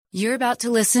You're about to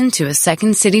listen to a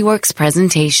Second City Works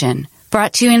presentation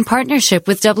brought to you in partnership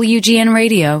with WGN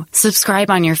Radio. Subscribe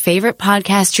on your favorite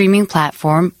podcast streaming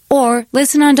platform or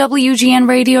listen on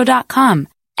WGNradio.com.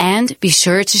 And be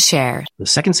sure to share. The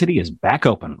Second City is back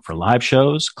open for live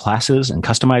shows, classes, and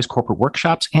customized corporate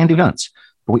workshops and events.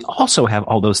 But we also have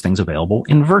all those things available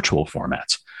in virtual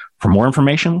formats. For more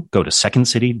information, go to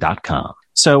secondcity.com.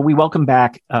 So we welcome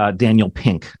back Daniel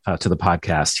Pink to the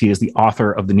podcast. He is the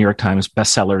author of the New York Times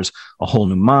bestsellers A Whole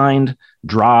New Mind,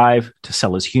 Drive, To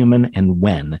Sell Is Human, and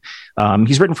When.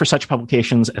 He's written for such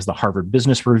publications as the Harvard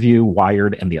Business Review,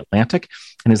 Wired, and The Atlantic.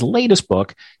 And his latest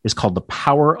book is called The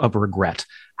Power of Regret,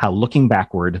 How Looking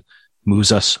Backward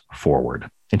Moves Us Forward.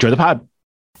 Enjoy the pod.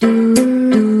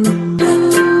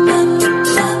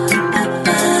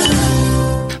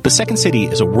 The Second City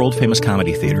is a world-famous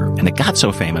comedy theater, and it got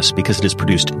so famous because it has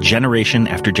produced generation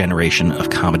after generation of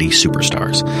comedy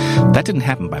superstars. That didn't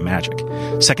happen by magic.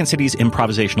 Second City's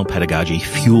improvisational pedagogy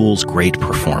fuels great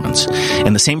performance,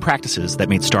 and the same practices that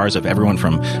made stars of everyone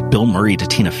from Bill Murray to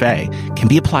Tina Fey can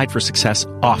be applied for success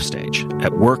offstage,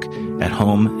 at work, at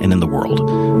home, and in the world.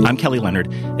 I'm Kelly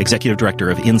Leonard, Executive Director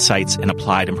of Insights and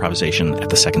Applied Improvisation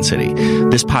at the Second City.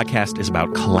 This podcast is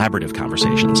about collaborative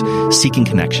conversations, seeking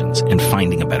connections, and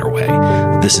finding a better way.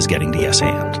 This is Getting to Yes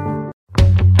And.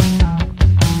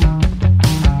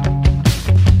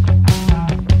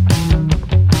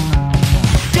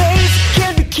 Days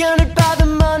can't be counted by the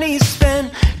money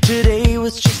spent. Today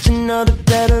was just another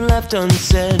letter left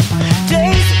unsaid.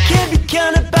 Days can't be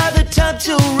counted by the time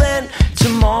till rent.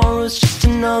 Tomorrow's just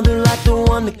another like the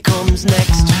one that comes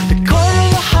next. The corner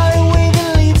of the highway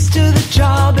that leads to the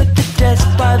job, at the desk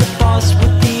by the boss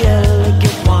with the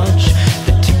elegant watch.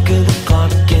 The tick of the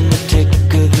clock and the tick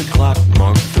of the clock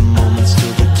mark the moments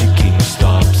till the ticking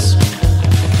stops.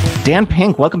 Dan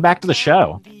Pink, welcome back to the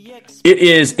show. It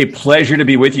is a pleasure to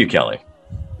be with you, Kelly.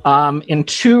 In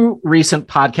two recent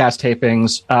podcast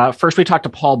tapings, first we talked to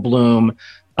Paul Bloom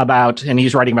about, and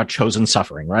he's writing about chosen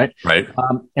suffering, right? Right.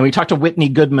 And we talked to Whitney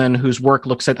Goodman, whose work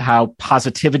looks at how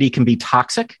positivity can be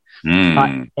toxic.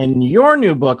 And your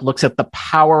new book looks at the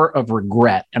power of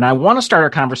regret. And I want to start our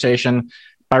conversation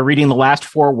by reading the last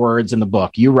four words in the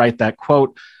book. You write that,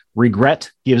 quote,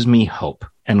 "Regret gives me hope,"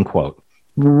 end quote.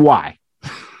 Why?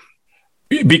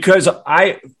 Because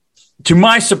to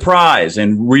my surprise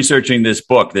in researching this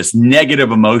book, this negative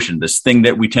emotion, this thing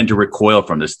that we tend to recoil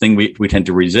from, this thing we tend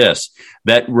to resist,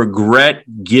 that regret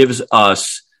gives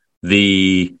us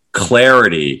the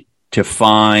clarity to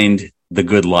find the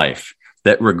good life.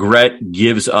 That regret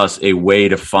gives us a way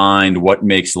to find what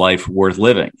makes life worth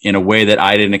living in a way that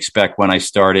I didn't expect when I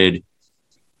started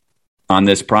on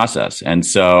this process. And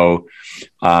so,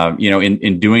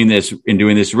 in doing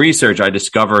this research, I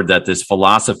discovered that this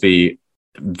philosophy,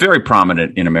 very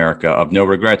prominent in America, of no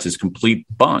regrets is complete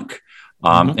bunk.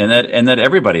 And that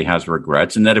everybody has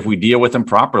regrets, and that if we deal with them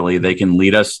properly, they can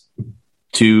lead us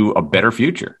to a better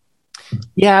future.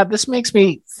 Yeah, this makes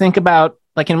me think about,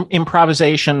 like, in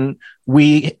improvisation,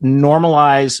 we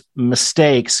normalize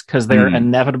mistakes because they're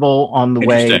inevitable on the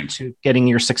way to getting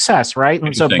your success, right?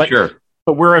 And so,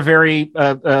 but we're a very,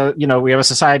 we have a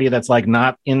society that's like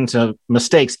not into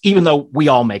mistakes, even though we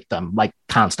all make them, like,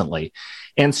 constantly.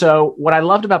 And so what I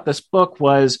loved about this book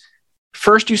was,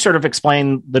 first, you sort of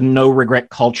explain the no regret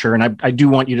culture. And I do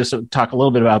want you to sort of talk a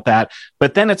little bit about that.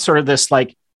 But then it's sort of this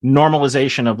like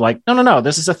normalization of like, no,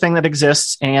 this is a thing that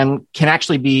exists and can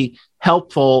actually be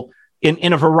helpful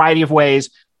in a variety of ways.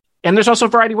 And there's also a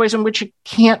variety of ways in which it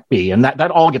can't be. And that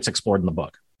all gets explored in the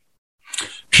book.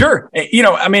 Sure.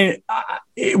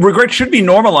 Regret should be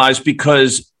normalized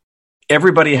because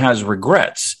everybody has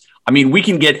regrets. I mean, we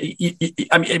can get,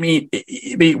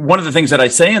 one of the things that I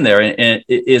say in there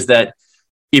is that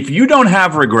if you don't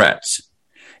have regrets,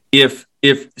 if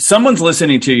someone's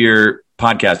listening to your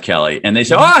podcast, Kelly, and they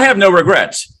say, "Oh, I have no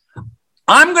regrets,"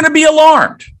 I'm going to be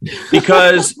alarmed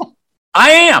because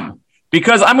I'm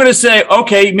going to say,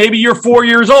 okay, maybe you're 4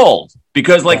 years old,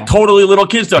 because totally little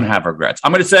kids don't have regrets.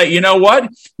 I'm going to say, you know what?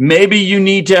 Maybe you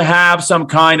need to have some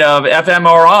kind of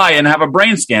fMRI and have a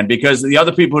brain scan, because the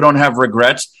other people who don't have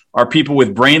regrets are people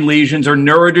with brain lesions or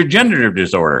neurodegenerative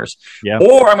disorders. Yeah.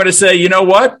 Or I'm going to say, you know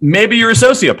what? Maybe you're a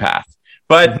sociopath.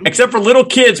 But except for little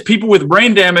kids, people with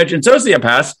brain damage, and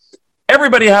sociopaths,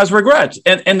 everybody has regrets.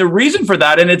 And the reason for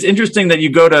that, and it's interesting that you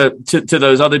go to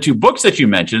those other two books that you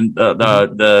mentioned,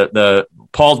 the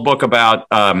Paul's book about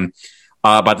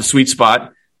the sweet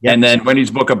spot, and then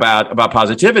Wendy's book about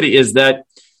positivity, is that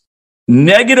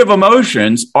negative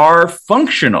emotions are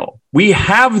functional. We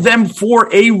have them for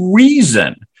a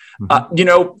reason.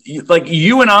 Like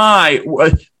you and I,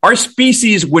 our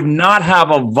species would not have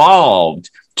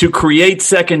evolved to create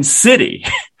Second City.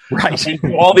 Right.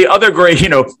 And all the other great,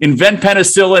 invent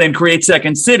penicillin and create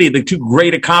Second City, the two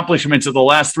great accomplishments of the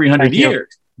last 300 years.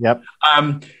 Yep.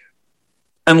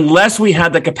 Unless we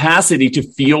had the capacity to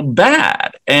feel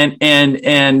bad. And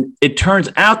it turns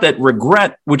out that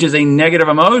regret, which is a negative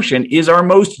emotion, is our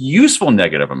most useful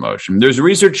negative emotion. There's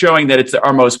research showing that it's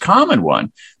our most common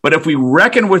one. But if we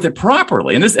reckon with it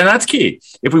properly, and that's key,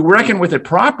 if we reckon with it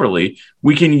properly,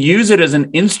 we can use it as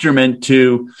an instrument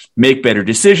to make better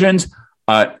decisions,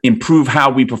 improve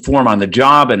how we perform on the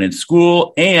job and in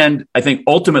school. And I think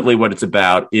ultimately what it's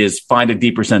about is find a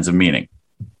deeper sense of meaning.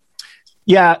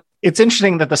 Yeah. It's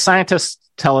interesting that the scientists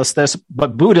tell us this,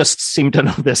 but Buddhists seem to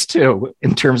know this too,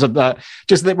 in terms of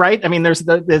right? I mean, it's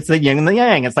the yin and the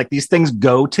yang. It's like these things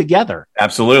go together.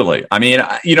 Absolutely. I mean,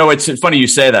 it's funny you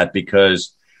say that,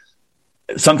 because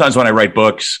sometimes when I write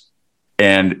books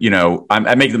and,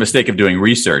 I make the mistake of doing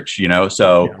research,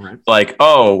 so like,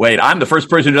 oh, wait, I'm the first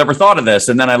person who's ever thought of this.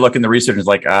 And then I look in the research and it's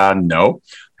like, no.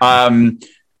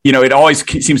 It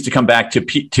always seems to come back to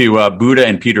Buddha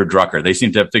and Peter Drucker. They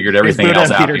seem to have figured everything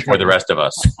else out before the rest of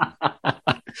us.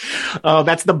 Oh,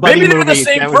 that's the buddy movie. Maybe they're the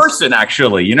same person,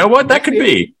 actually. You know what? That could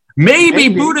be. Maybe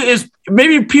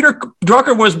Peter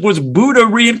Drucker was Buddha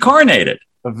reincarnated.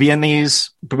 A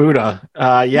Viennese Buddha.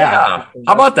 Yeah.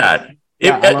 How about that?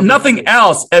 If nothing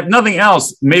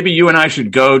else, maybe you and I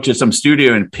should go to some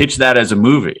studio and pitch that as a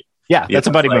movie. Yeah, that's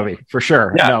a buddy movie for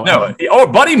sure. Yeah,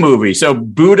 buddy movie. So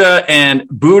Buddha and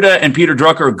Peter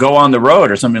Drucker go on the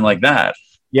road or something like that.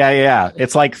 Yeah.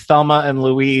 It's like Thelma and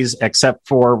Louise, except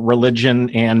for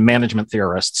religion and management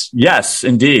theorists. Yes,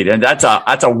 indeed, and that's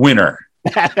a winner.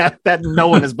 That no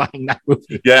one is buying that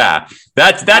movie. Yeah,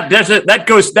 that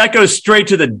goes straight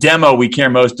to the demo we care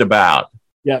most about.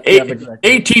 Yeah, exactly.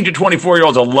 18 to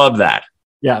 24-year-olds will love that.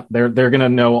 Yeah, they're going to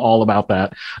know all about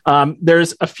that.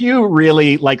 There's a few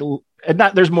really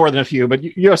there's more than a few, but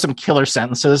you have some killer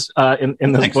sentences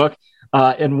in this book.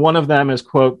 And one of them is,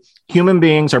 quote, "Human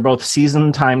beings are both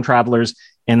seasoned time travelers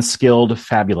and skilled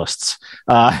fabulists."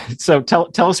 So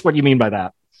tell us what you mean by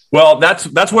that. Well,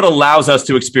 that's what allows us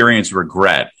to experience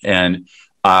regret. And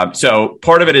so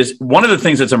part of it is, one of the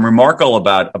things that's remarkable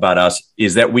about us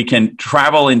is that we can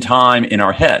travel in time in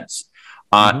our heads.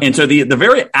 And so the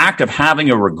very act of having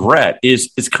a regret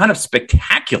is kind of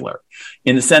spectacular,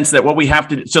 in the sense that what we have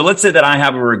to do. So let's say that I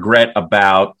have a regret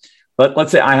about,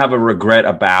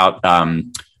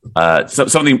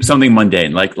 something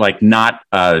mundane, like not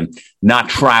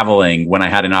traveling when I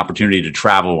had an opportunity to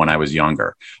travel when I was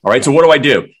younger. All right. So what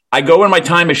do? I go in my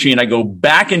time machine. I go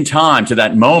back in time to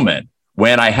that moment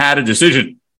when I had a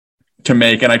decision to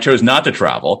make and I chose not to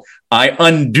travel. I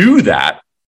undo that.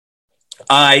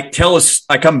 I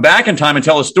come back in time and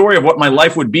tell a story of what my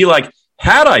life would be like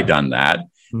had I done that.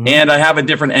 Mm-hmm. And I have a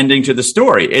different ending to the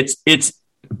story. It's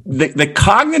the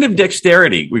cognitive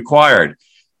dexterity required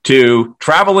to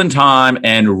travel in time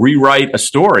and rewrite a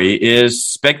story is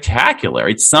spectacular.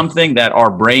 It's something that our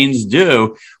brains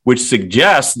do, which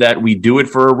suggests that we do it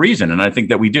for a reason. And I think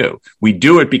that we do. We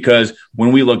do it because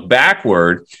when we look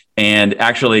backward and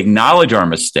actually acknowledge our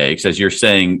mistakes, as you're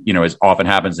saying, as often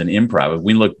happens in improv, if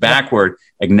we look backward,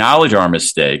 acknowledge our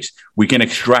mistakes, we can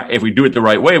extract, if we do it the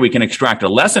right way, we can extract a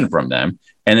lesson from them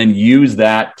and then use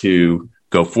that to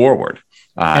go forward.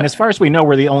 And as far as we know,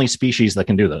 we're the only species that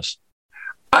can do this.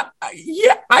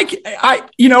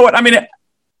 You know what? I mean,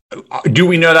 do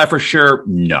we know that for sure?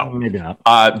 No. Maybe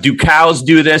not. Do cows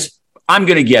do this? I'm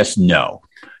going to guess no.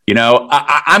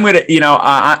 I'm going to,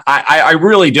 I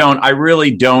really don't. I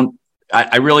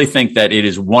really think that it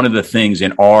is one of the things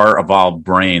in our evolved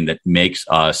brain that makes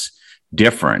us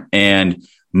different. And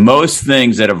most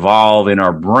things that evolve in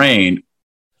our brain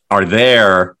are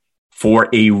there for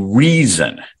a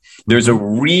reason. There's a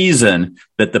reason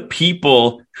that the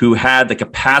people who had the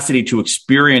capacity to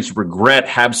experience regret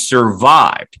have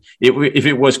survived. If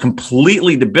it was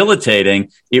completely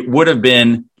debilitating, it would have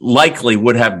been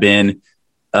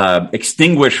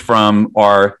extinguished from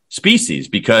our species,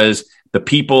 because the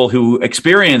people who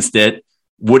experienced it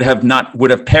would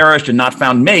have perished and not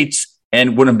found mates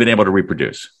and wouldn't have been able to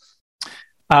reproduce.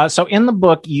 So in the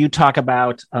book, you talk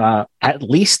about at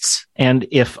leasts and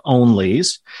if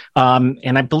onlys.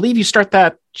 And I believe you start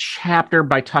that chapter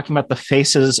by talking about the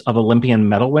faces of Olympian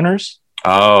medal winners.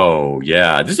 Oh,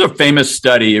 yeah. This is a famous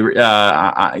study.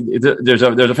 There's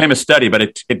a famous study,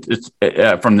 but it's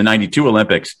from the 92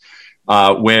 Olympics,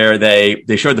 where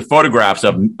they showed the photographs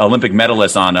of Olympic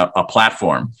medalists on a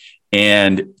platform.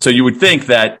 And so you would think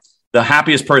that the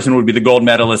happiest person would be the gold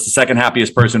medalist, the second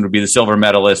happiest person would be the silver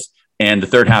medalist, and the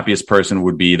third happiest person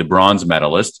would be the bronze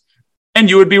medalist. And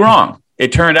you would be wrong.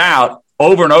 It turned out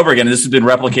over and over again. And this has been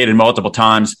replicated multiple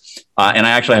times. And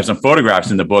I actually have some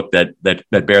photographs in the book that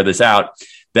bear this out,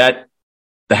 that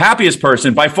the happiest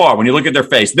person by far, when you look at their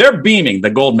face, they're beaming, the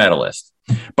gold medalist.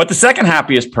 But the second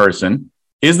happiest person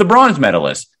is the bronze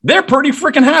medalist. They're pretty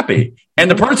freaking happy. And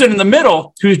the person in the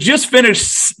middle who's just been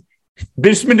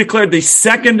declared the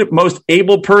second most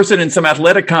able person in some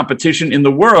athletic competition in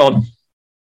the world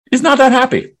is not that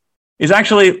happy, is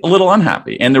actually a little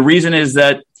unhappy. And the reason is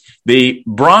that the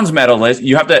bronze medalist,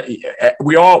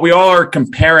 we all are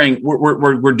comparing,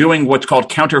 we're doing what's called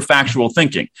counterfactual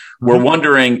thinking. We're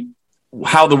wondering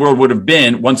how the world would have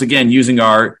been, once again, using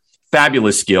our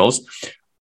fabulous skills,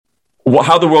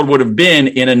 how the world would have been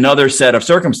in another set of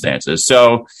circumstances.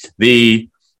 So the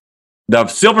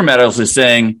silver medalist is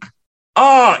saying,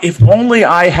 if only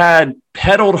I had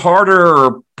pedaled harder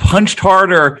or punched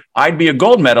harder, I'd be a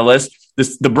gold medalist.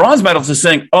 The bronze medalist is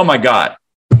saying, oh my God,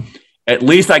 at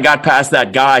least I got past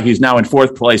that guy who's now in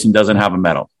fourth place and doesn't have a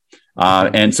medal.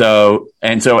 And so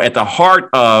at the heart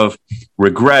of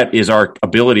regret is our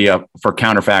ability for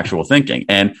counterfactual thinking.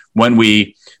 And when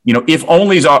we, if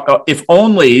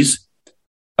onlys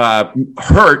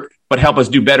hurt, but help us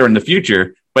do better in the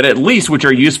future, but at least, which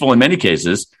are useful in many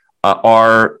cases,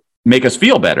 make us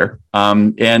feel better.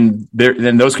 And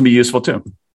then those can be useful too.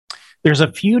 There's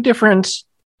a few different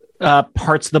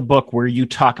parts of the book where you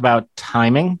talk about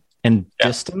timing and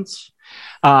distance.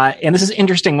 And this is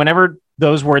interesting whenever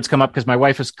those words come up, because my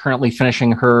wife is currently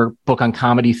finishing her book on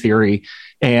comedy theory.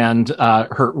 And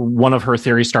one of her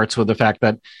theories starts with the fact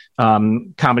that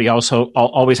comedy also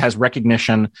always has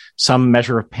recognition, some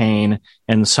measure of pain,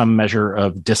 and some measure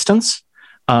of distance.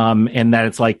 And that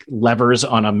it's like levers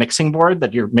on a mixing board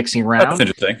that you're mixing around. That's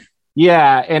interesting.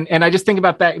 Yeah. And I just think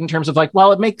about that in terms of like,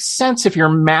 well, it makes sense if you're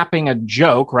mapping a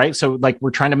joke, right? So like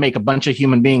we're trying to make a bunch of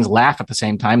human beings laugh at the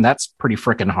same time. That's pretty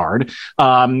freaking hard.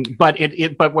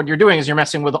 But what you're doing is you're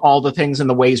messing with all the things and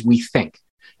the ways we think.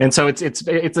 And so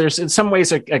there's in some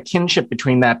ways a kinship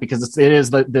between that, because it is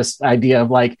this idea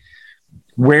of like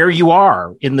where you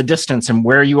are in the distance and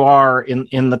where you are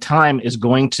in the time is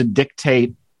going to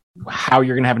dictate how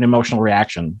you're going to have an emotional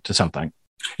reaction to something.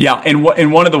 Yeah, and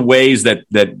one of the ways that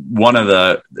one of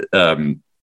the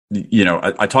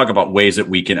I talk about ways that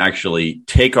we can actually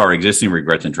take our existing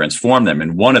regrets and transform them,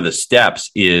 and one of the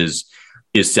steps is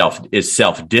self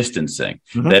distancing.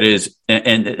 Mm-hmm. That is,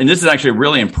 and this is actually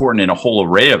really important in a whole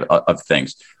array of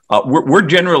things. We're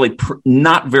generally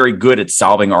not very good at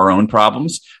solving our own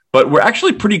problems, but we're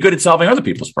actually pretty good at solving other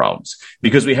people's problems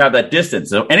because we have that distance.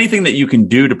 So anything that you can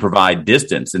do to provide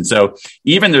distance. And so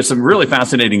even there's some really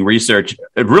fascinating research,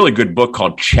 a really good book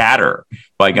called Chatter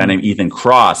by a guy named Ethan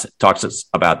Kross talks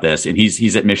about this. And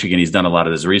he's at Michigan. He's done a lot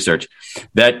of this research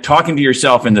that talking to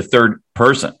yourself in the third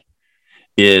person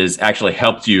is actually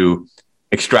helped you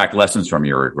extract lessons from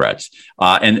your regrets,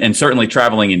 and certainly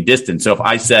traveling in distance. So if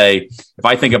I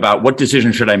think about what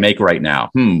decision should I make right now?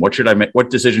 What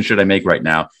decision should I make right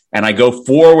now? And I go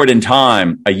forward in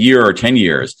time, a year or 10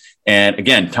 years. And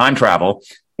again, time travel,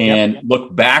 and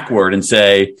look backward and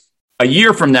say, a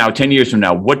year from now, 10 years from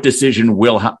now, what decision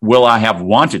will I have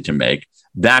wanted to make?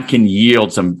 That can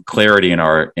yield some clarity in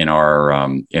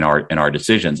our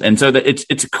decisions. And so that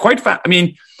it's quite I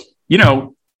mean,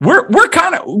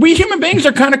 we human beings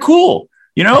are kind of cool,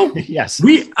 Yes.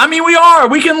 We are.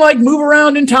 We can like move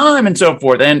around in time and so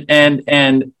forth. And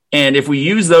if we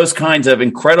use those kinds of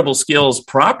incredible skills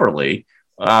properly,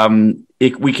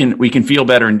 we can feel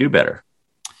better and do better.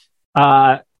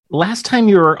 Last time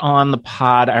you were on the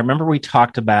pod, I remember we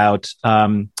talked about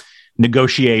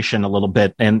negotiation a little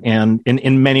bit, and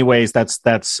in many ways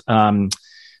that's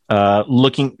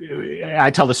looking.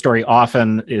 I tell the story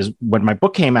often is when my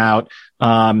book came out,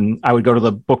 I would go to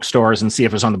the bookstores and see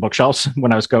if it was on the bookshelves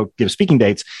when I was go give speaking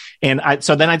dates. And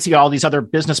then I'd see all these other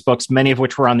business books, many of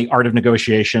which were on the art of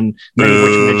negotiation, many of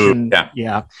which mentioned,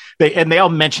 they all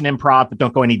mention improv, but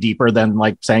don't go any deeper than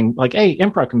like saying like, hey,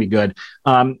 improv can be good.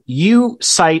 You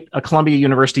cite a Columbia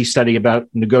University study about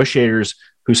negotiators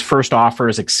whose first offer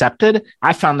is accepted.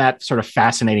 I found that sort of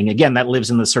fascinating. Again, that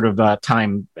lives in the sort of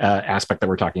time aspect that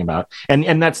we're talking about.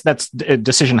 And that's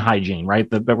decision hygiene, right?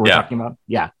 That we're talking about.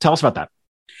 Yeah. Tell us about that.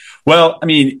 Well, I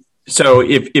mean, so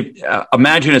if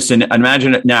imagine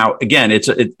it now, again,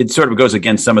 it sort of goes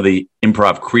against some of the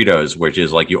improv credos, which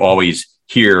is like you always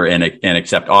hear and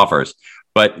accept offers.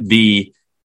 But if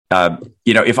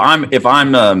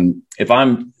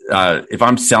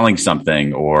I'm selling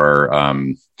something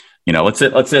or, let's say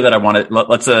that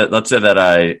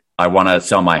I want to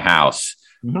sell my house,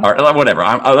 or whatever.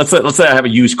 Let's say I have a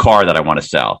used car that I want to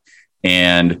sell,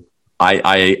 and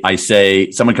I say,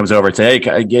 someone comes over and say,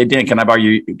 hey, Dan, can I buy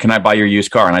your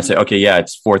used car? And I say, okay, yeah,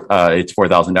 it's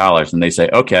 $4,000. And they say,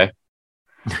 okay.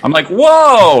 I'm like,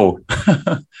 whoa,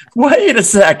 wait a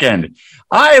second.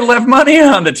 I left money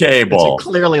on the table. You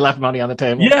clearly left money on the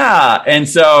table. Yeah. And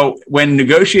so when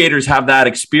negotiators have that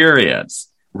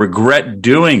experience, regret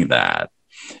doing that,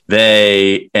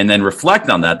 and then reflect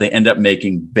on that, they end up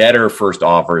making better first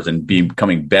offers and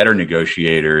becoming better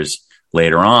negotiators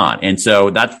later on. And so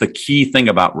that's the key thing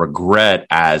about regret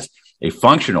as a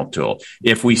functional tool.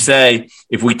 If we take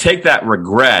that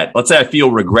regret, let's say I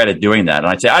feel regret at doing that, and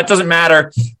I say, it doesn't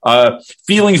matter.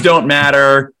 Feelings don't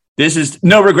matter. This is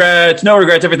no regrets,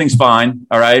 everything's fine.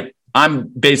 All right. I'm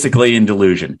basically in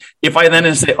delusion. If I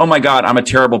then say, oh my God, I'm a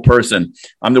terrible person.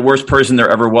 I'm the worst person there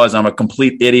ever was. I'm a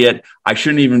complete idiot. I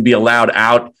shouldn't even be allowed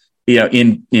out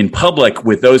in public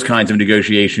with those kinds of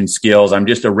negotiation skills. I'm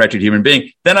just a wretched human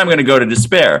being. Then I'm going to go to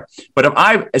despair. But if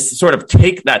I sort of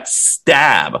take that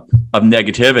stab of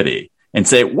negativity and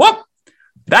say, whoop,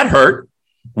 that hurt.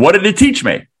 What did it teach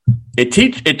me?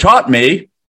 It taught me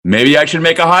maybe I should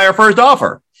make a higher first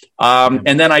offer.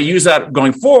 And then I use that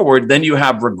going forward. Then you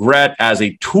have regret as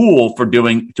a tool for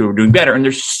doing better. And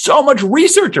there's so much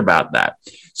research about that.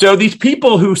 So these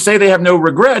people who say they have no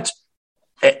regrets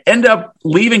end up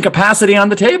leaving capacity on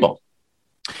the table.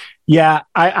 Yeah,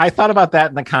 I thought about that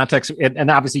in the context,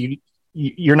 and obviously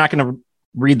you're not going to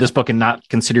read this book and not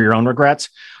consider your own regrets.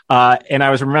 And I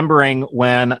was remembering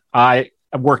when I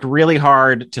worked really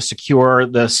hard to secure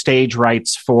the stage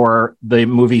rights for the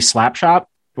movie Slapshot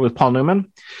with Paul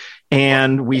Newman.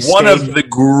 And one of the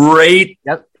great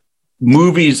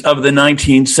movies of the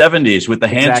 1970s with the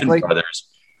Hanson brothers.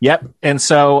 Yep. And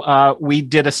so we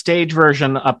did a stage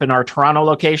version up in our Toronto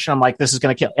location. I'm like, this is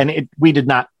going to kill. And we did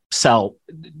not sell.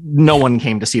 No one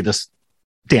came to see this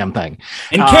damn thing.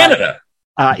 In Canada.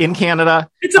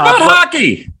 It's about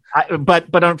hockey.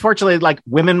 But unfortunately, like,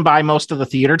 women buy most of the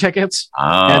theater tickets.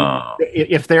 And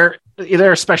if they're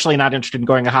especially not interested in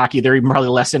going to hockey, they're even probably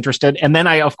less interested. And then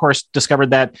I, of course,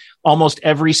 discovered that almost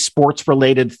every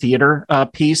sports-related theater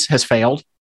piece has failed.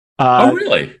 Oh,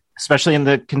 really? Especially in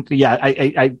the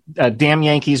Damn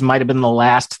Yankees might have been the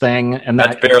last thing, and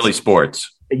that's barely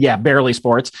sports. Yeah, barely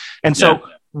sports. And so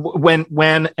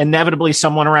when inevitably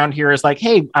someone around here is like,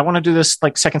 "Hey, I want to do this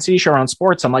like Second City show on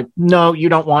sports," I'm like, "No, you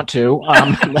don't want to."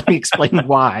 Let me explain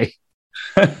why.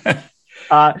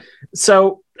 I'm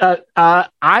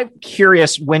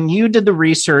curious, when you did the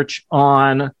research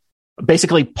on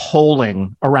basically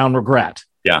polling around regret.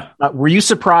 Yeah, were you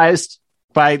surprised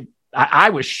by? I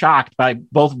was shocked by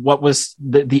both what was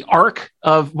the arc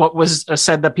of what was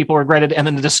said that people regretted, and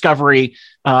then the discovery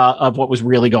of what was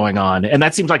really going on. And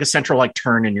that seems like a central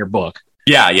turn in your book.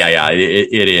 Yeah.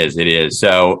 It is.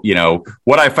 So,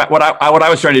 what I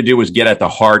was trying to do was get at the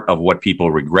heart of what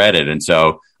people regretted. And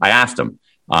so I asked them,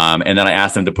 and then I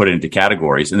asked them to put it into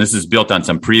categories. And this is built on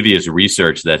some previous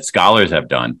research that scholars have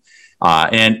done.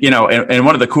 And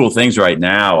one of the cool things right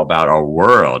now about our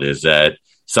world is that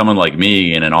someone like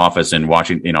me in an office in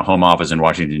Washington, home office in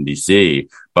Washington, D.C.,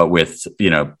 but with,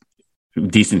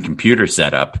 decent computer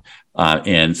setup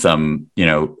and some,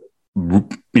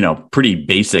 pretty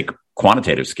basic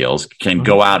quantitative skills can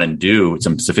go out and do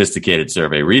some sophisticated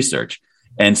survey research.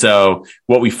 And so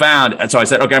what we found, and so I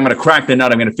said, okay, I'm going to crack the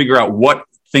nut. I'm going to figure out what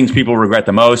things people regret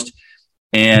the most.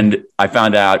 And I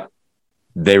found out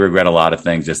they regret a lot of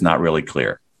things. It's not really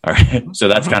clear. All right. So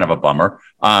that's kind of a bummer.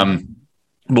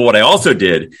 But what I also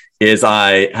did is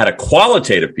I had a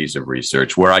qualitative piece of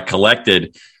research where I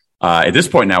collected, at this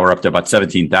point now we're up to about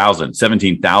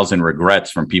 17,000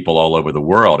 regrets from people all over the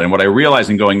world. And what I realized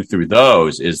in going through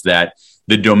those is that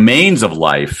the domains of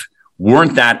life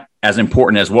weren't that as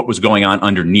important as what was going on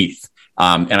underneath.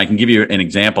 And I can give you an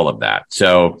example of that.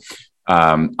 So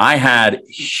I had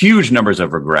huge numbers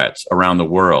of regrets around the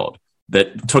world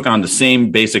that took on the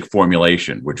same basic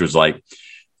formulation, which was like,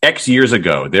 X years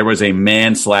ago, there was a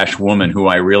man/woman who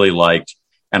I really liked,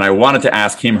 and I wanted to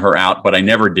ask her out, but I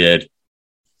never did,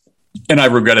 and I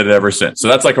regretted it ever since. So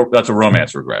that's a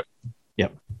romance regret.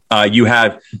 Yep. You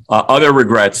have other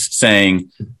regrets saying,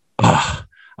 I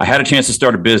had a chance to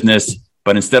start a business,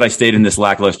 but instead I stayed in this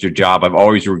lackluster job. I've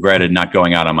always regretted not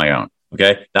going out on my own.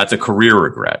 Okay, that's a career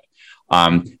regret.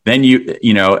 Then you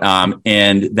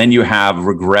have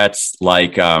regrets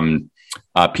like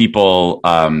people.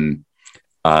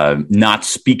 Not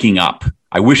speaking up.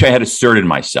 I wish I had asserted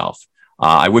myself.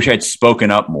 I wish I had spoken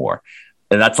up more.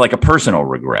 And that's like a personal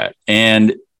regret.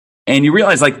 And you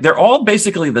realize they're all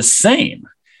basically the same,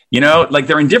 like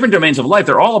they're in different domains of life.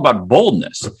 They're all about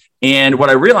boldness. And what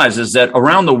I realized is that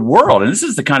around the world, and this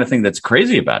is the kind of thing that's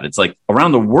crazy about it, it's like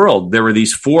around the world, there were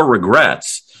these 4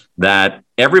 regrets that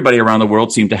everybody around the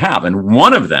world seemed to have. And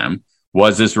one of them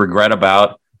was this regret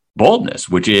about boldness,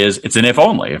 which is it's an if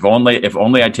only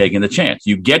I'd taken the chance.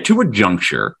 You get to a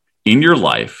juncture in your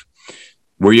life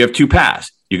where you have 2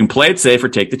 paths. You can play it safe or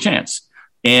take the chance.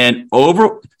 And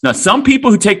now some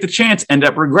people who take the chance end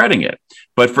up regretting it.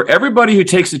 But for everybody who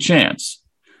takes the chance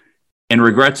and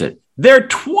regrets it, there are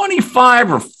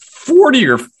 25 or 40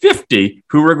 or 50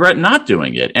 who regret not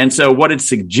doing it. And so what it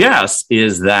suggests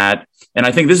is that, and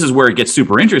I think this is where it gets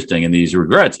super interesting in these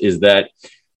regrets, is that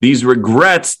these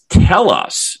regrets tell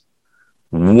us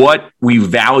what we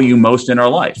value most in our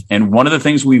life. And one of the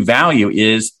things we value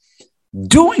is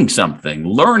doing something,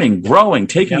 learning, growing,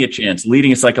 taking a chance,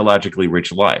 leading a psychologically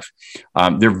rich life.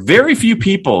 There are very few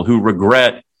people who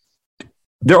regret.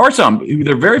 There are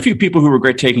very few people who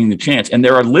regret taking the chance. And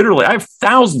there are literally, I have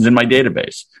thousands in my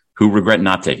database who regret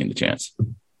not taking the chance.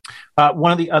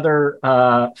 One of the other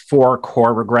 4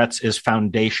 core regrets is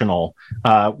foundational,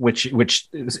 which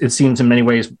it seems in many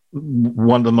ways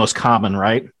one of the most common,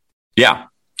 right? Yeah.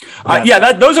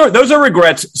 Those are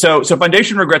regrets. So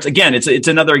foundation regrets, again, it's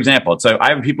another example. So I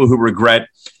have people who regret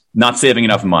not saving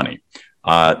enough money.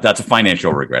 That's a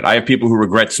financial regret. I have people who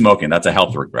regret smoking. That's a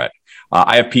health regret.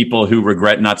 I have people who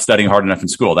regret not studying hard enough in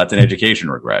school. That's an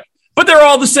education regret. But they're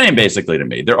all the same, basically, to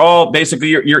me. They're all basically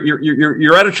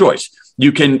you're at a choice.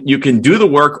 You can do the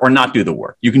work or not do the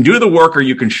work. You can do the work or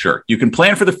you can shirk. You can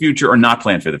plan for the future or not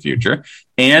plan for the future.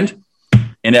 And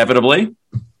inevitably,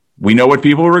 we know what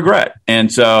people regret. And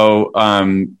so,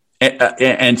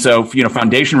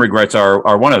 foundation regrets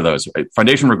are one of those.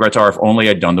 Foundation regrets are if only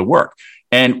I'd done the work.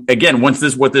 And again, what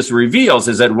this reveals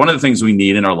is that one of the things we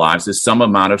need in our lives is some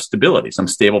amount of stability, some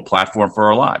stable platform for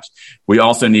our lives. We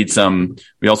also need that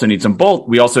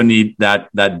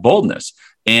boldness.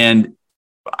 And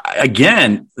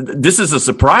again, this is a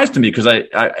surprise to me because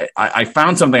I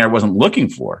found something I wasn't looking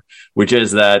for, which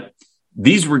is that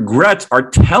these regrets are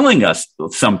telling us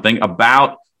something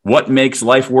about what makes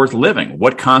life worth living,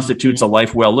 what constitutes a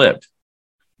life well lived.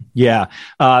 Yeah.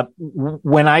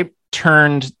 When I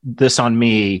turned this on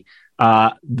me,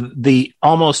 the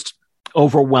almost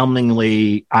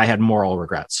overwhelmingly, I had moral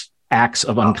regrets, acts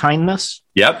of unkindness.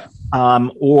 Yep.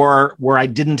 Or where I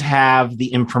didn't have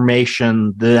the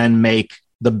information to then make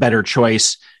the better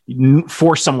choice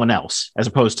for someone else, as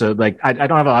opposed to I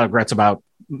don't have a lot of regrets about,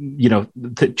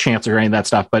 the chance or any of that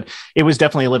stuff, but it was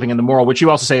definitely living in the moral, which you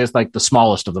also say is like the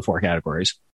smallest of the 4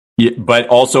 categories. Yeah, but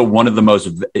also one of the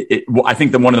most, I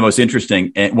think one of the most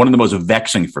interesting and one of the most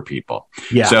vexing for people.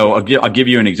 Yeah. So I'll give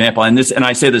you an example, and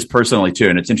I say this personally too.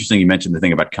 And it's interesting you mentioned the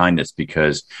thing about kindness,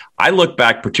 because I look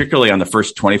back particularly on the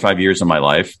first 25 years of my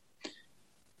life.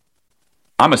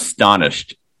 I'm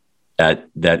astonished at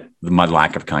my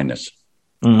lack of kindness.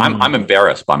 Mm-hmm. I'm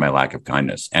embarrassed by my lack of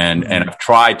kindness, and I've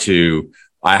tried to.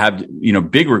 I have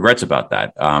big regrets about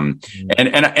that. And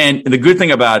the good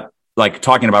thing about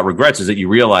talking about regrets is that you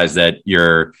realize that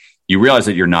you're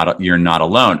not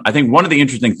alone. I think one of the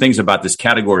interesting things about this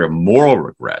category of moral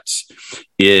regrets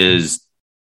is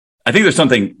I think there's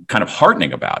something kind of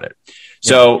heartening about it.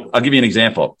 So I'll give you an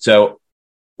example. So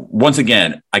once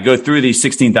again, I go through these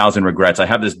 16,000 regrets. I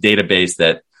have this database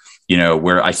that,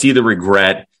 where I see the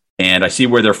regret and I see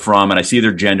where they're from and I see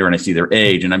their gender and I see their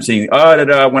age. And I'm seeing,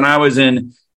 when I was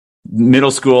in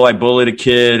middle school, I bullied a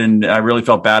kid and I really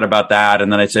felt bad about that.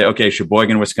 And then I'd say, okay,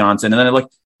 Sheboygan, Wisconsin. And then I'm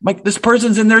like, this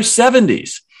person's in their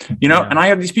 70s, and I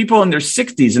have these people in their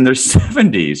 60s and their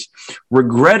 70s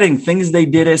regretting things they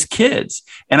did as kids.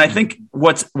 And I think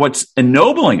what's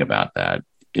ennobling about that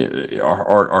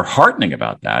or heartening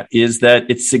about that is that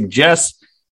it suggests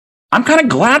I'm kind of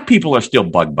glad people are still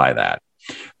bugged by that.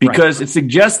 Because it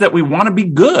suggests that we want to be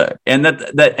good, and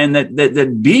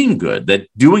that being good, that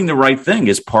doing the right thing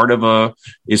is part of a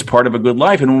good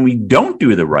life. And when we don't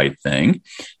do the right thing,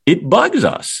 it bugs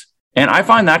us. And I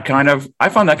find that kind of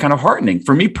heartening.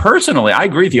 For me personally, I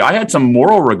agree with you. I had some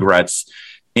moral regrets,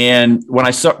 and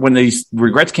when these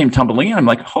regrets came tumbling in, I'm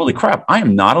like, holy crap, I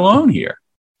am not alone here.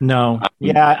 No,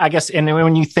 I guess, and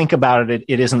when you think about it,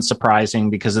 it isn't surprising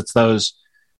because it's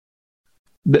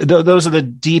those are the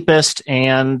deepest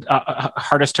and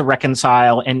hardest to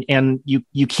reconcile, and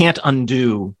you can't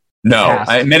undo. No,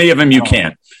 many of them you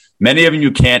can't. Many of them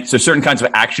you can't. So certain kinds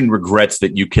of action regrets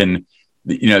that you can,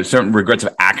 certain regrets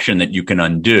of action that you can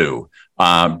undo.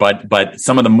 But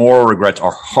some of the moral regrets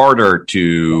are harder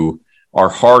to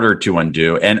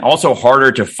undo, and also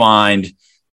harder to find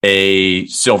a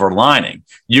silver lining.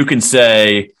 You can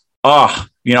say, I'll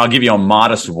give you a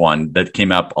modest one that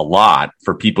came up a lot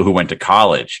for people who went to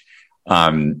college.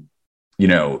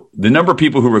 the number of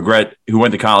people who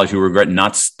went to college who regret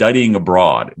not studying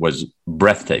abroad was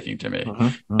breathtaking to me.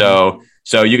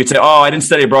 So you could say, oh, I didn't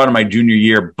study abroad in my junior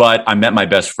year, but I met my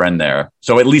best friend there.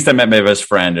 So at least I met my best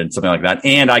friend and something like that.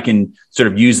 And I can sort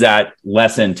of use that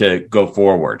lesson to go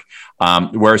forward.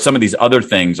 Where some of these other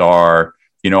things are,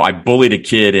 I bullied a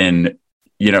kid and,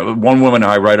 one woman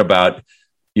I write about,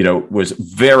 was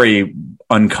very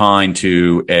unkind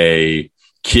to a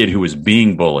kid who was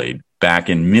being bullied back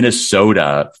in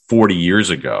Minnesota 40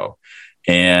 years ago.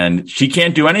 And she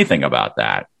can't do anything about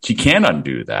that. She can't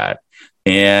undo that.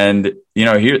 And,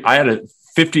 here I had a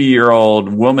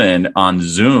 50-year-old woman on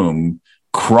Zoom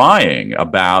crying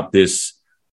about this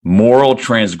moral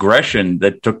transgression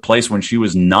that took place when she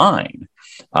was 9.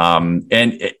 So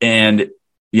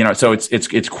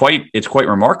it's quite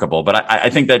remarkable. But I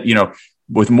think that,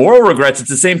 with moral regrets, it's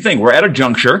the same thing. We're at a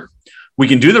juncture. We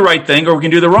can do the right thing or we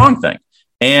can do the wrong thing.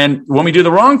 And when we do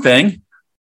the wrong thing,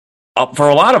 for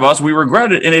a lot of us, we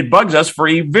regret it and it bugs us for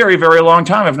a very, very long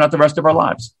time, if not the rest of our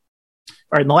lives. All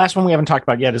right. And the last one we haven't talked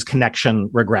about yet is connection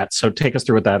regrets. So take us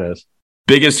through what that is.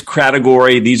 Biggest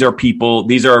category. These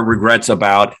are regrets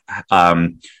about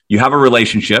you have a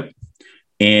relationship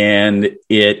and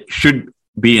it should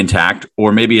be intact,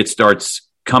 or maybe it starts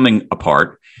coming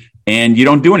apart and you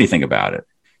don't do anything about it.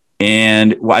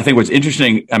 And I think what's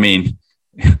interesting,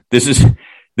 this is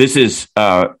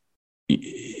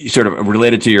sort of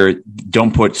related to your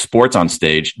don't put sports on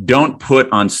stage. Don't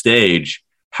put on stage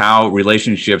how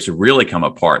relationships really come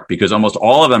apart, because almost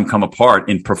all of them come apart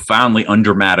in profoundly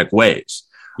undramatic ways.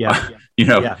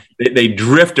 They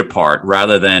drift apart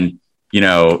rather than,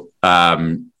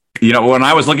 when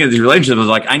I was looking at these relationships, I was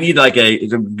like, I need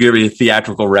to give you a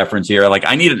theatrical reference here. Like,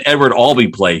 I need an Edward Albee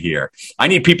play here. I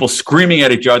need people screaming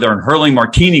at each other and hurling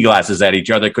martini glasses at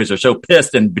each other because they're so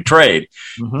pissed and betrayed.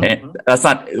 And that's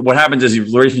not what happens. Is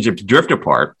relationships drift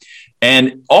apart,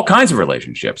 and all kinds of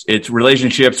relationships. It's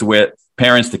relationships with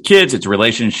parents to kids. It's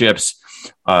relationships,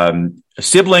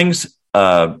 siblings,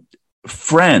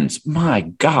 friends. My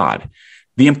God.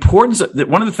 The importance of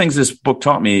one of the things this book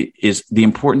taught me is the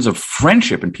importance of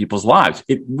friendship in people's lives.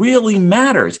 It really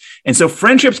matters. And so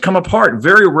friendships come apart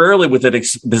very rarely with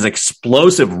this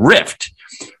explosive rift,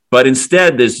 but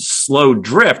instead this slow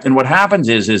drift. And what happens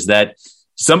is that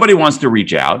somebody wants to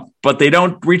reach out, but they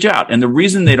don't reach out. And the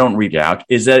reason they don't reach out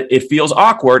is that it feels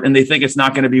awkward and they think it's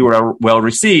not going to be well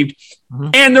received.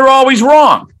 And they're always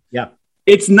wrong. Yeah.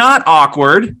 It's not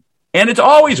awkward and it's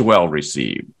always well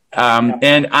received.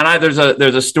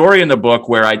 There's a story in the book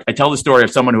where I tell the story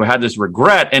of someone who had this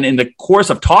regret, and in the course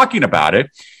of talking about it,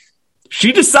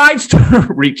 she decides to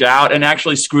reach out and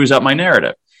actually screws up my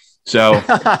narrative. So,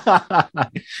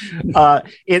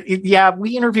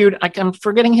 we interviewed, I'm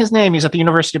forgetting his name. He's at the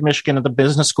University of Michigan at the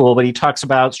business school, but he talks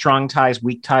about strong ties,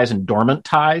 weak ties, and dormant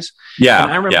ties. Yeah.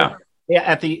 And I remember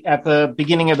at the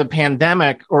beginning of the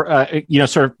pandemic, or,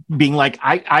 sort of being like,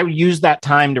 I used that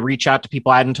time to reach out to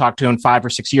people I hadn't talked to in 5 or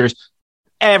 6 years.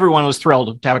 Everyone was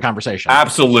thrilled to have a conversation.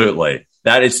 Absolutely.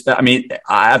 That is, I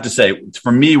have to say,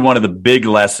 for me, one of the big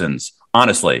lessons,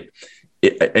 honestly,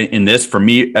 in this, for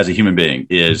me as a human being,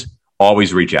 is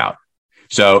always reach out.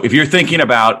 So if you think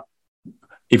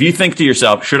to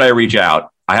yourself, should I reach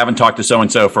out? I haven't talked to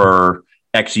so-and-so for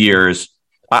X years.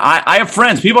 I have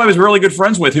friends, people I was really good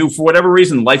friends with who, for whatever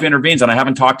reason, life intervenes and I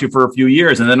haven't talked to for a few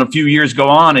years. And then a few years go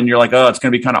on and you're like, oh, it's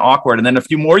going to be kind of awkward. And then a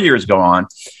few more years go on.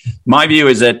 My view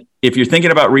is that if you're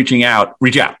thinking about reaching out,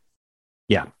 reach out.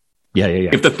 Yeah.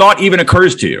 If the thought even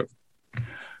occurs to you,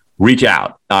 reach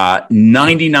out.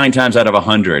 99 times out of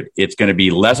 100, it's going to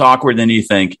be less awkward than you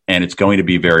think, and it's going to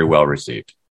be very well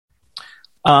received.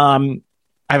 I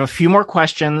have a few more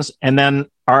questions, and then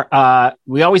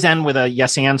we always end with a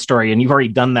yes and story, and you've already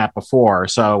done that before,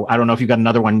 so I don't know if you've got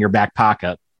another one in your back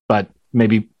pocket, but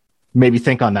maybe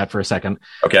think on that for a second.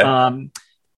 Okay.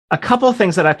 A couple of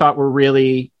things that I thought were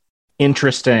really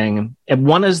interesting, and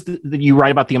one is that you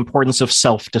write about the importance of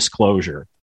self-disclosure.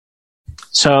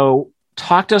 So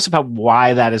talk to us about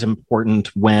why that is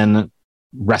important when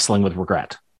wrestling with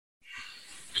regret.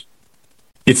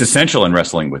 It's essential in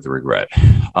wrestling with regret.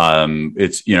 What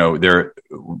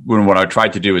I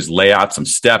tried to do is lay out some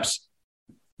steps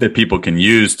that people can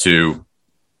use to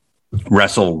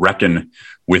reckon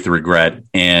with regret.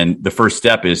 And the first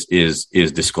step is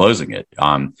disclosing it.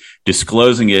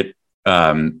 Disclosing it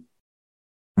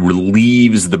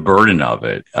relieves the burden of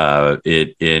it.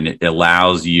 It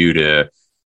allows you to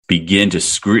begin to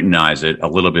scrutinize it a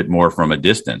little bit more from a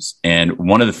distance. And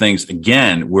one of the things,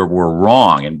 again, where we're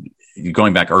wrong, and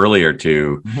going back earlier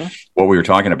to what we were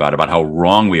talking about how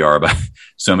wrong we are about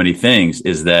so many things,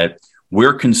 is that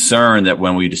we're concerned that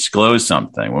when we disclose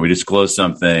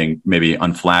something maybe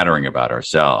unflattering about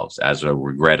ourselves, as a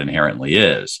regret inherently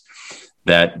is,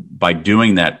 that by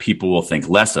doing that, people will think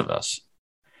less of us.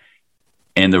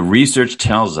 And the research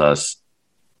tells us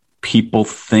people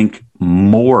think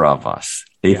more of us.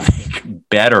 They think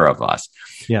better of us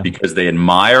because they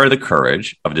admire the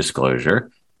courage of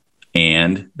disclosure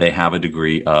and they have a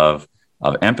degree of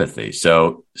empathy.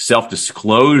 So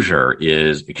self-disclosure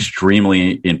is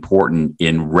extremely important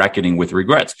in reckoning with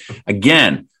regrets.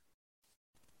 Again,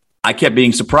 I kept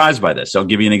being surprised by this. So I'll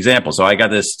give you an example. So I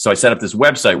set up this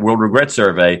website, World Regret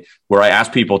Survey, where I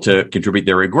asked people to contribute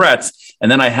their regrets.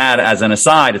 And then I had, as an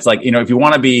aside, it's like, if you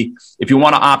want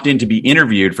to opt in to be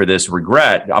interviewed for this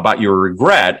regret, about your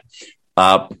regret,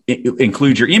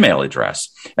 include your email address.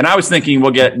 And I was thinking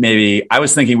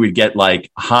we'd get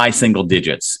like high single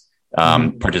digits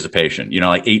participation,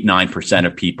 like 8-9%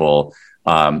 of people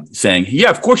saying,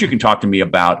 yeah, of course you can talk to me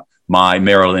about my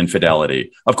marital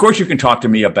infidelity. Of course you can talk to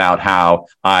me about how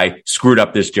I screwed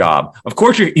up this job. Of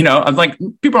course I'm like,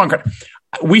 people aren't.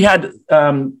 We had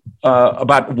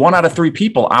about 1 out of 3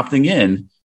 people opting in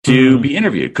to be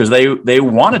interviewed because they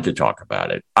wanted to talk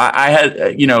about it. I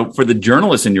had, for the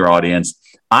journalists in your audience,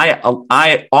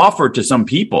 I offered to some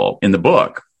people in the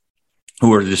book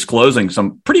who are disclosing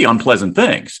some pretty unpleasant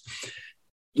things.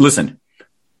 Listen,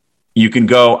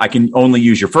 I can only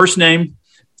use your first name.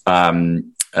 I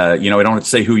don't have to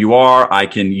say who you are. I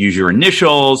can use your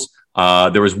initials.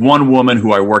 There was one woman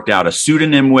who I worked out a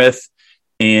pseudonym with,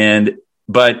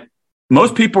 but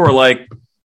most people were like,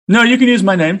 no, you can use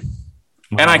my name.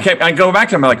 And I go back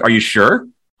to them, I'm like, are you sure?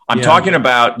 I'm talking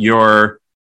about your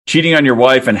cheating on your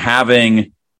wife and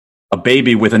having a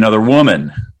baby with another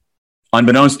woman,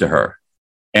 unbeknownst to her.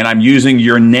 And I'm using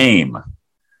your name.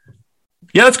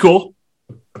 Yeah, that's cool.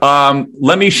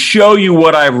 Let me show you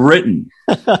what I've written.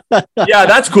 Yeah,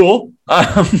 that's cool.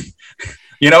 And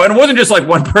it wasn't just like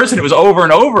one person. It was over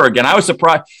and over again. I was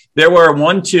surprised. There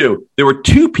were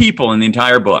 2 people in the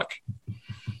entire book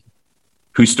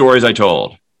whose stories I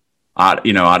told,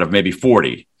 out of maybe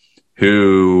 40,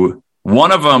 who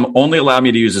one of them only allowed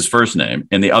me to use his first name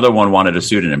and the other one wanted a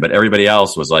pseudonym, but everybody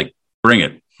else was like, bring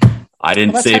it. I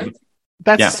didn't say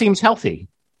that seems healthy.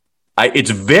 It's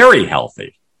very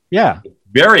healthy. Yeah.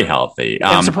 Very healthy.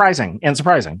 And surprising.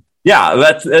 Yeah,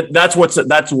 that's what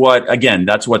surprised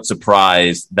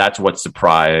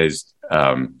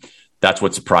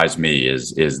me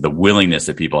is the willingness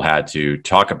that people had to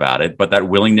talk about it, but that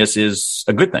willingness is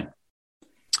a good thing.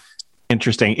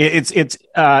 Interesting.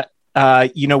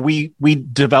 We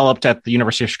developed at the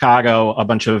University of Chicago a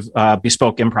bunch of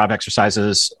bespoke improv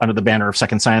exercises under the banner of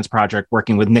Second Science Project,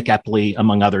 working with Nick Epley,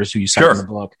 among others, who you cite in the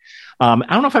book. I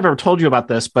don't know if I've ever told you about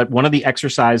this, but one of the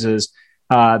exercises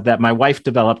that my wife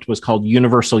developed was called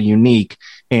Universal Unique.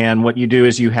 And what you do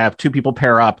is you have 2 people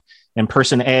pair up, and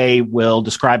person A will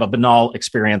describe a banal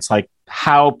experience like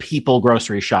how people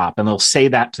grocery shop, and they'll say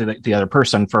that to the other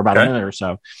person for about a minute or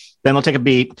so. Then they'll take a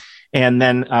beat, and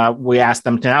then we ask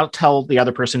them to now tell the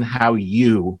other person how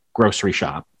you grocery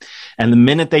shop. And the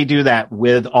minute they do that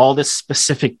with all this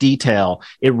specific detail,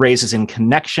 it raises in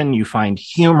connection. You find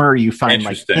humor, you find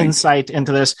like insight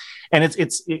into this. And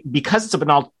it's because it's a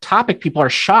banal topic, people are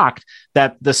shocked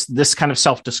that this kind of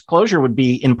self-disclosure would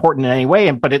be important in any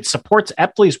way. But it supports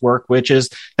Epley's work, which is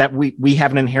that we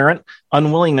have an inherent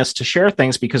unwillingness to share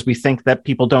things because we think that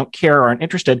people don't care or aren't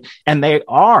interested, and they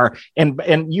are. And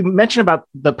you mentioned about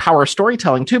the power of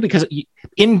storytelling too, because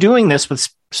in doing this with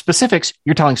specifics,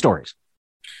 you're telling stories.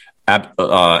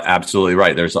 Absolutely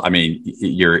right.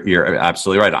 You're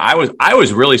absolutely right. I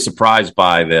was really surprised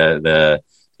by the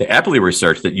Epley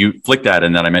research that you flicked at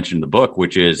and that I mentioned in the book,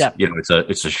 which is,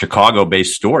 it's a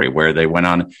Chicago-based story where they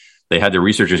had the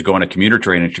researchers go on a commuter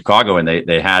train in Chicago, and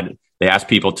they asked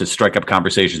people to strike up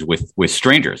conversations with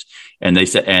strangers, and they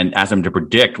said, and asked them to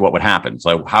predict what would happen.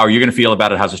 So how are you going to feel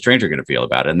about it? How's a stranger going to feel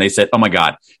about it? And they said, oh my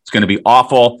God, it's going to be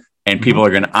awful. And people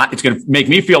it's going to make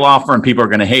me feel awful, and people are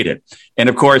going to hate it. And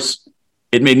of course,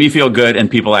 it made me feel good, and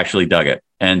people actually dug it.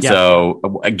 And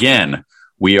so again,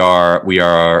 we are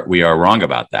wrong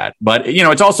about that. But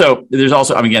there's also,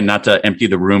 again, not to empty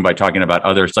the room by talking about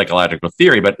other psychological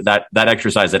theory, but that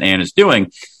exercise that Anne is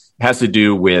doing has to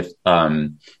do with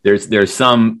there's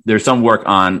some work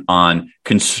on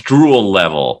construal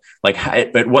level, like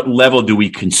at what level do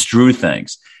we construe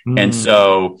things? And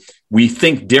so we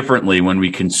think differently when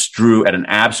we construe at an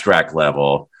abstract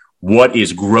level what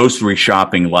is grocery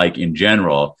shopping like in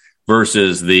general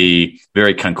versus the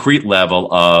very concrete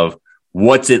level of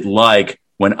what's it like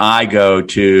when I go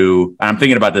to, I'm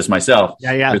thinking about this myself.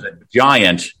 Yeah. There's a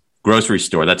giant grocery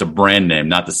store. That's a brand name,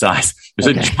 not the size.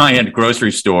 There's a giant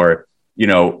grocery store,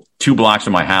 2 blocks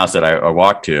from my house that I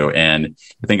walk to. And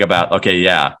I think about,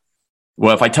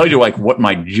 well, if I tell you like what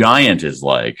my giant is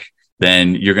like,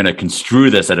 then you're going to construe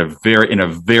this in a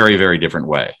very, very different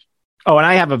way. Oh, and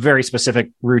I have a very specific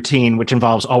routine, which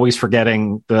involves always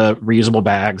forgetting the reusable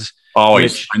bags.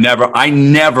 Always.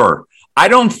 I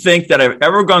don't think that I've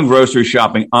ever gone grocery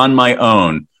shopping on my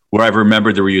own where I've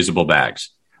remembered the reusable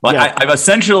bags. Like I've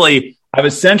essentially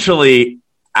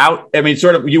out. I mean,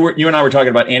 sort of, you and I were talking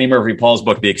about Annie Murphy Paul's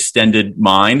book, The Extended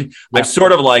Mind. Yeah. I've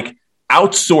sort of like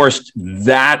outsourced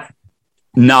that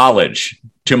knowledge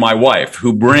to my wife,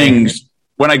 who brings,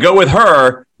 when I go with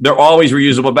her, they're always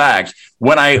reusable bags.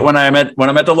 When I'm at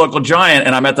the local Giant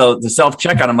and I'm at the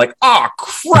self-checkout, I'm like, oh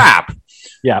crap.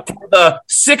 Yeah. For the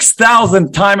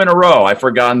 6,000th time in a row, I've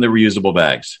forgotten the reusable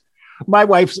bags. My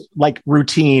wife's like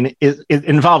routine it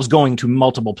involves going to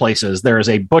multiple places. There is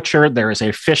a butcher, there is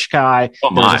a fish guy,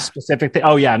 there's a specific thing.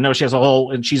 Oh yeah, no, she has a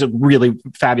whole, and she's a really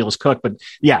fabulous cook, but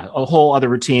yeah, a whole other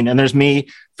routine. And there's me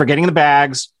forgetting the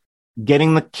bags,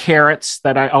 getting the carrots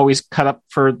that I always cut up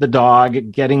for the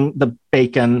dog, getting the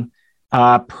bacon,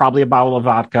 probably a bottle of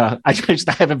vodka. I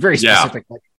have a very specific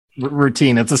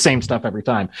routine. It's the same stuff every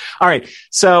time. All right.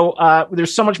 So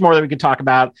there's so much more that we could talk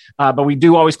about, but we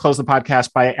do always close the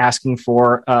podcast by asking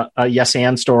for a yes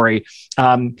and story.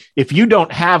 If you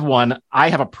don't have one, I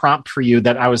have a prompt for you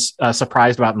that I was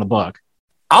surprised about in the book.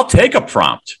 I'll take a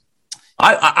prompt.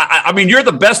 I mean, you're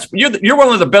the best. You're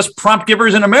one of the best prompt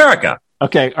givers in America.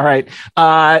 Okay. All right.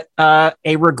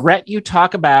 A regret you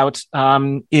talk about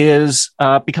is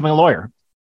becoming a lawyer.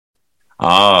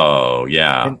 Oh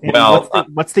yeah. And well,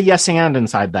 what's the yes and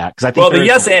inside that? Because I think the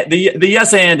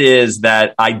yes and is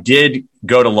that I did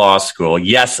go to law school.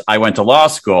 Yes, I went to law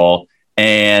school,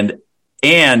 and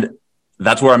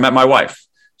that's where I met my wife.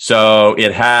 So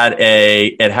it had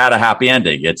a happy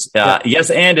ending. It's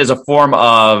yes and is a form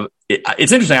of.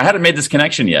 It's interesting. I hadn't made this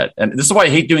connection yet, and this is why I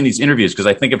hate doing these interviews, because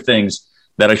I think of things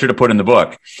that I should have put in the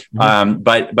book. Mm-hmm.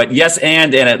 But yes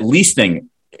and at leasting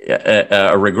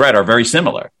a regret are very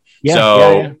similar.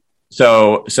 Yeah,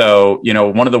 So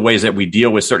one of the ways that we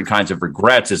deal with certain kinds of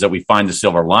regrets is that we find the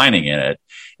silver lining in it.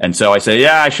 And so I say,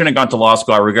 I shouldn't have gone to law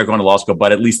school. I regret going to law school,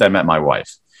 but at least I met my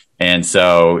wife. And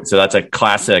so that's a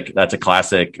classic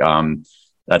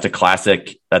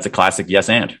yes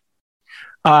and.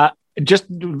 Just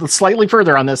slightly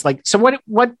further on this, like, so what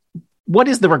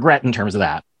is the regret in terms of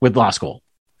that with law school?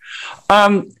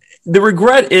 The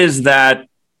regret is that,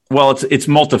 well, it's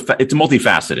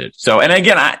multifaceted. So, and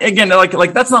again,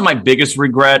 like that's not my biggest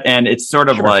regret, and it's sort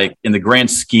of like in the grand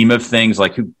scheme of things,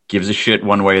 like who gives a shit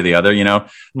one way or the other,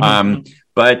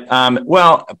 Mm-hmm.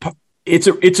 Well,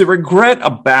 it's a regret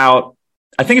about.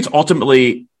 I think it's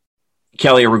ultimately,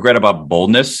 Kelly, a regret about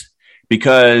boldness,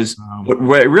 because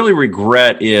what I really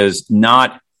regret is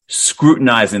not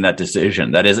scrutinizing that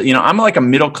decision. That is, I'm like a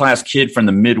middle class kid from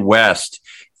the Midwest.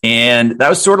 And that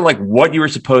was sort of like what you were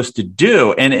supposed to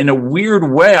do. And in a weird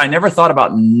way, I never thought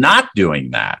about not doing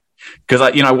that, because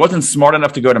I wasn't smart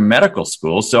enough to go to medical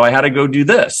school. So I had to go do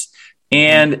this.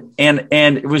 And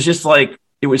it was just like,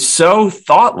 it was so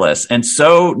thoughtless and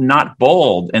so not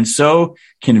bold and so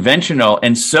conventional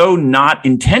and so not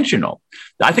intentional.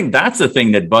 I think that's the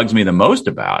thing that bugs me the most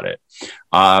about it.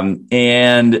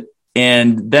 And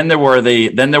then there were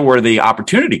the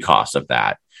opportunity costs of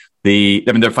that.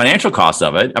 The financial costs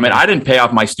of it. I mean, I didn't pay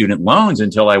off my student loans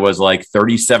until I was like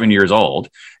 37 years old.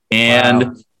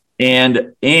 And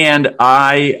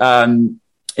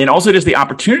also just the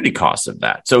opportunity costs of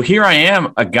that. So here I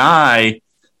am, a guy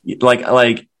like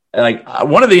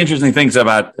one of the interesting things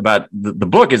about the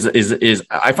book is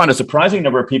I found a surprising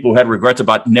number of people who had regrets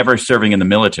about never serving in the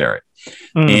military.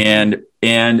 And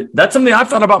that's something I've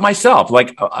thought about myself.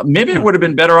 Like maybe it would have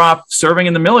been better off serving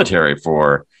in the military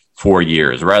for 4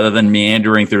 years rather than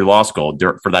meandering through law school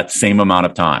for that same amount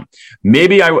of time.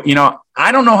 Maybe I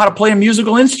don't know how to play a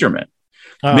musical instrument.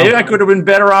 Maybe I could have been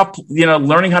better off,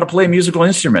 learning how to play a musical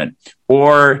instrument,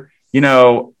 or,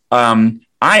 I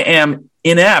am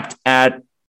inept at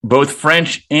both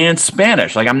French and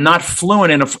Spanish. Like I'm not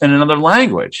fluent in another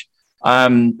language. I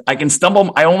only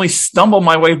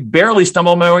barely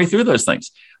stumble my way through those things.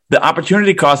 The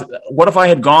opportunity cost. What if I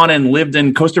had gone and lived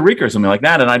in Costa Rica or something like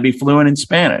that, and I'd be fluent in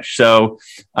Spanish? So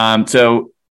it's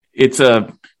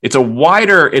a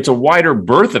wider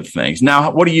berth of things.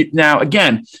 Now,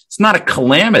 again, it's not a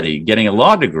calamity getting a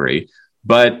law degree,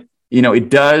 but it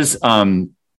does.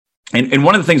 And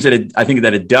one of the things that I think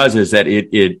that it does is that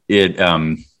it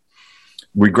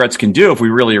regrets can do, if we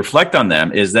really reflect on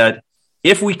them, is that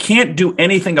if we can't do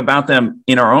anything about them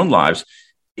in our own lives,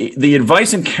 the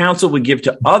advice and counsel we give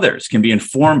to others can be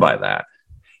informed by that.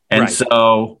 And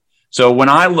so when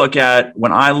I look at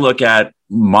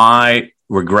my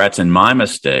regrets and my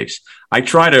mistakes, I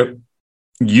try to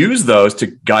use those to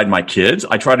guide my kids.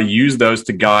 I try to use those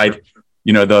to guide,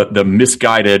 the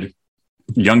misguided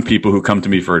young people who come to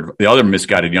me for the other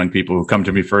misguided young people who come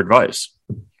to me for advice.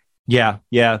 Yeah.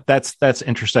 That's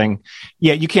interesting.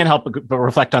 Yeah. You can't help but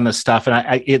reflect on this stuff.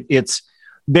 And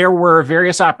there were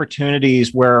various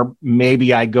opportunities where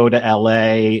maybe I go to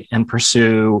LA and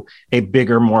pursue a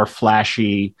bigger, more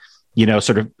flashy,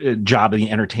 sort of job in the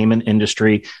entertainment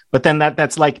industry. But then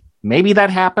that's like, maybe that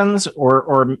happens,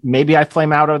 or maybe I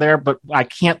flame out of there, but I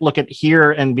can't look at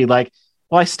here and be like,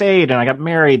 well, I stayed and I got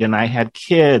married and I had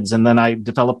kids. And then I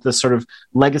developed this sort of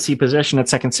legacy position at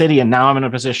Second City. And now I'm in a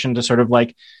position to sort of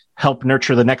like help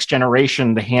nurture the next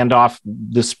generation to hand off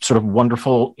this sort of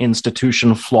wonderful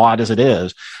institution, flawed as it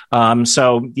is. But I'm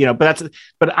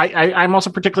also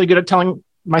particularly good at telling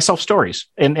myself stories,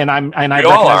 and we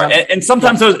all are. And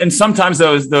sometimes those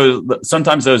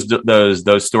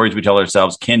stories we tell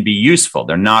ourselves can be useful.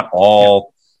 They're not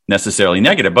all necessarily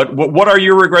negative. But what are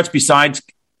your regrets besides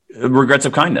regrets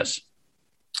of kindness?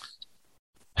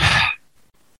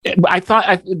 I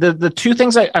thought the two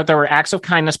things that were acts of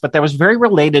kindness, but that was very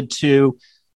related to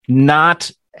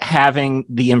not having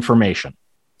the information.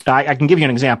 I can give you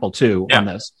an example too on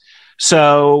this.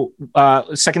 So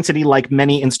Second City, like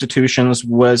many institutions,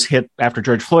 was hit after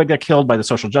George Floyd got killed by the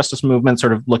social justice movement,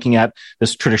 sort of looking at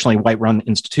this traditionally white-run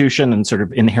institution and sort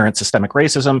of inherent systemic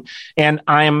racism. And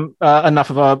I'm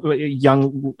enough of a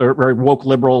young or woke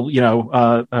liberal,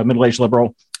 middle-aged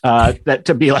liberal, that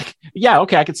to be like, yeah,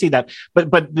 okay, I could see that.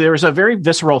 But there's a very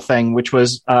visceral thing, which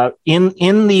was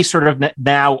in the sort of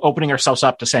now opening ourselves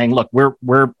up to saying, look,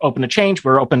 we're open to change,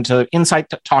 we're open to insight,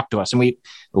 to talk to us, and we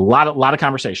a lot of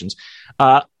conversations.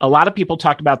 A lot of people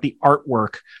talked about the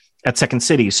artwork at Second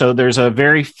City. So there's a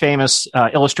very famous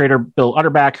illustrator, Bill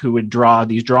Utterback, who would draw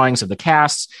these drawings of the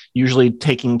casts, usually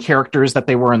taking characters that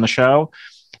they were in the show.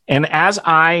 And as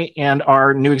I and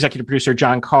our new executive producer,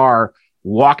 John Carr,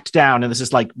 walked down, and this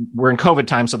is like, we're in COVID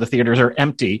time, so the theaters are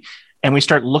empty, and we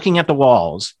start looking at the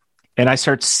walls, and I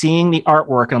start seeing the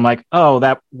artwork, and I'm like, oh,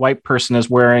 that white person is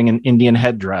wearing an Indian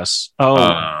headdress. Oh,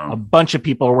 a bunch of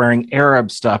people are wearing Arab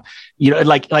stuff.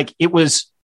 Like it was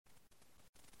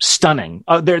stunning.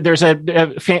 There's a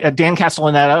Dan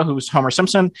Castellaneta, who's Homer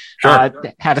Simpson,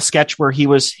 had a sketch where he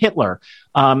was Hitler.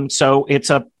 So it's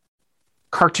a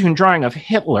cartoon drawing of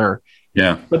Hitler.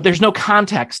 Yeah, but there's no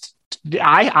context.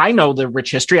 I know the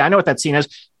rich history. I know what that scene is.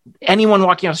 Anyone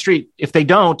walking on the street, if they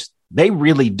don't, they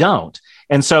really don't.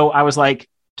 And so I was like,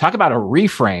 talk about a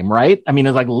reframe, right? I mean,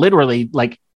 it's like literally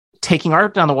like taking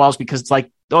art down the walls because it's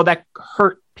like, oh, that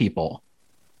hurt people.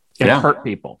 It hurt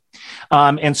people.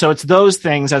 And so it's those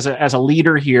things as a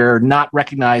leader here, not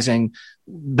recognizing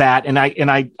that. And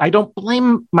I don't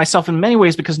blame myself in many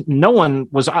ways because no one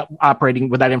was operating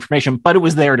with that information, but it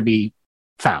was there to be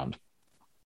found.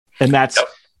 And that's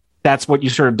what you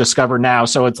sort of discover now.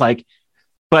 So it's like,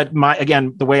 but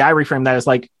the way I reframe that is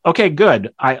like, okay,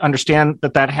 good. I understand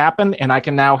that happened, and I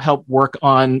can now help work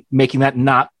on making that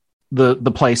not the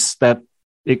place that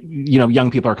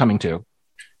young people are coming to.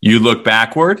 You look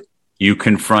backward, you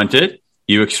confront it,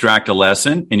 you extract a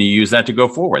lesson, and you use that to go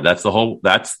forward. That's the whole.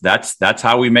 That's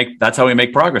how we make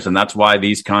progress, and that's why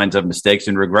these kinds of mistakes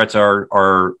and regrets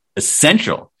are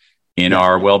essential in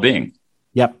our well-being.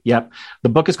 Yep. The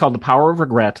book is called The Power of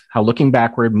Regret: How Looking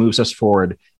Backward Moves Us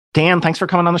Forward. Dan, thanks for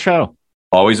coming on the show.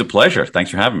 Always a pleasure. Thanks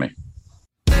for having me.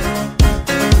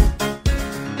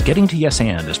 Getting to Yes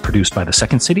And is produced by The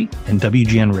Second City and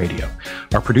WGN Radio.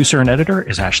 Our producer and editor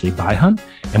is Ashley Byhunt,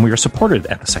 and we are supported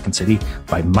at The Second City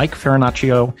by Mike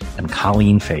Farinaccio and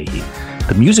Colleen Fahey.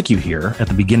 The music you hear at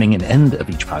the beginning and end of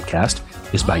each podcast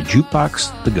is by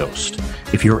Jukebox the Ghost.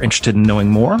 If you're interested in knowing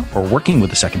more or working with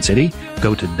The Second City,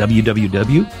 go to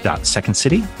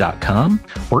www.secondcity.com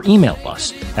or email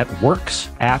us at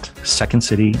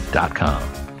works@secondcity.com.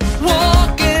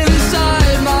 Walk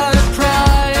inside my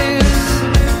pride.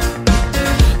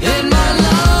 In my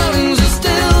lungs I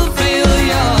still feel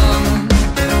young,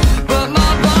 but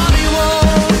my body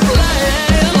won't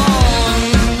play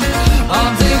along.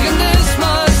 I'm thinking this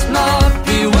must not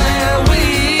be where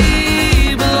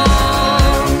we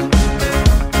belong.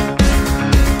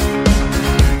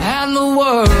 And the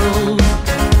world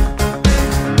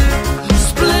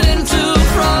split in two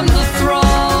from the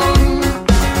throng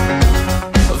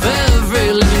of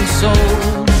every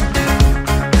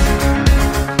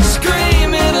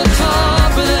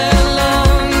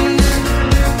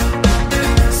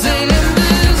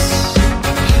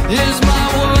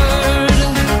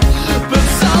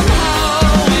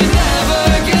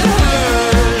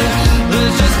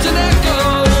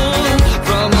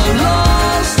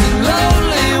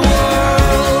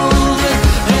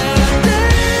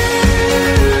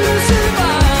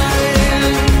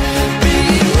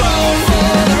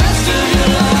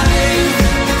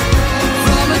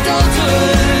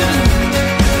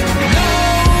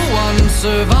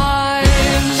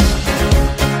survives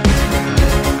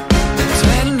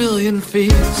 10 million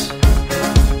feet.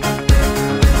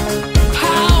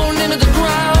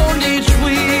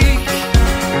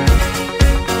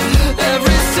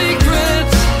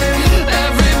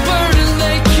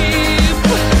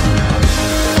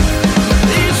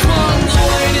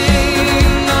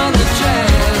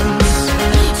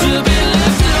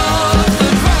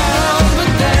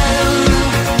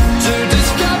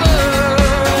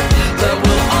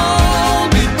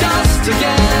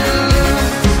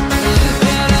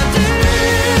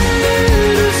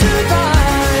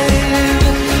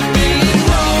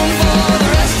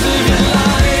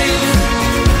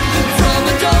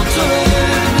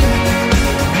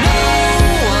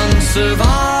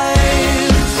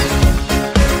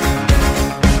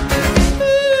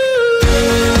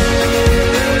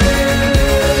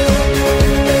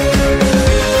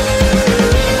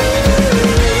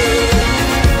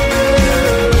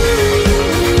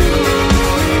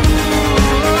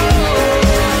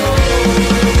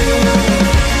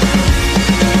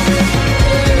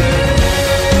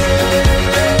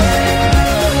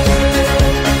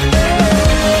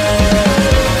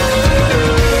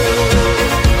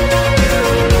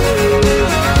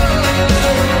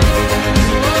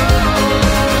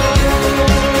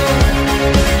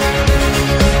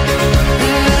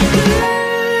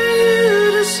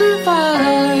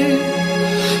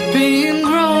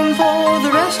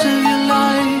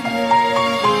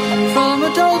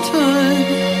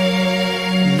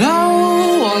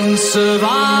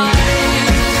 Survive.